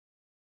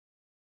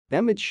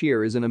Emmett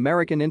Shear is an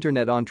American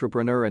internet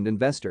entrepreneur and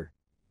investor.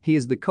 He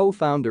is the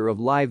co-founder of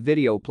live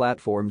video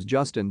platforms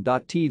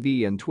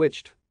TwitchTV and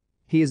TwitchTV.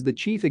 He is the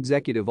chief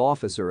executive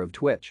officer of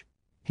Twitch.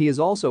 He is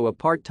also a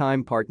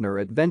part-time partner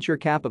at venture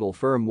capital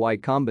firm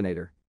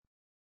Combinator.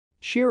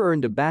 Shear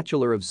earned a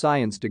Bachelor of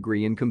Science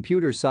degree in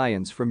computer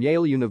science from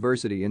Yale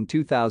University in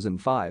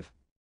 2005.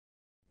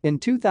 In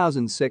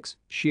 2006,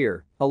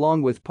 Shear,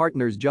 along with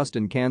partners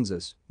Justin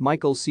Kansas,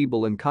 Michael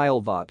Siebel and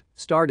Kyle Vaught,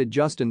 started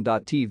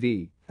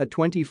Justin.tv, a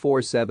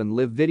 24/7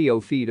 live video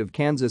feed of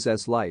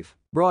Kansas's life,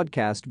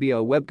 broadcast via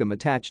a webcam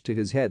attached to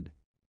his head.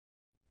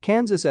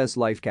 Kansas's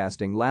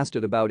livecasting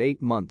lasted about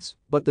 8 months,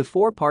 but the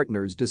four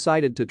partners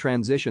decided to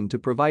transition to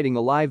providing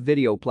a live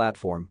video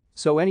platform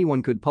so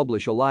anyone could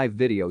publish a live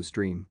video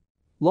stream.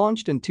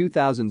 Launched in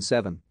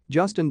 2007,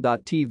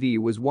 Justin.tv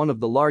was one of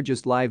the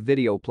largest live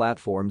video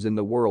platforms in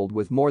the world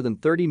with more than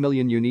 30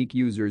 million unique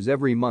users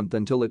every month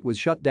until it was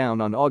shut down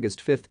on August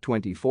 5,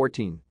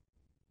 2014.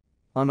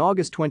 On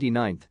August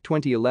 29,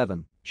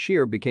 2011,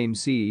 Shear became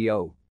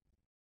CEO.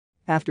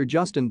 After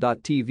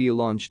Justin.tv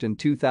launched in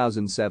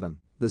 2007,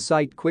 the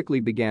site quickly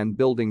began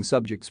building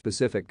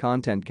subject-specific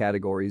content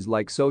categories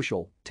like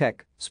social,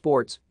 tech,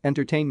 sports,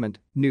 entertainment,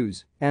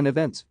 news, and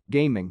events,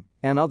 gaming,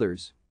 and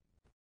others.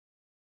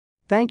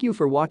 Thank you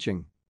for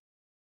watching.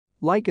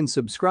 Like and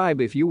subscribe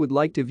if you would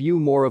like to view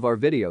more of our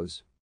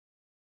videos.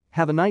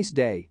 Have a nice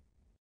day.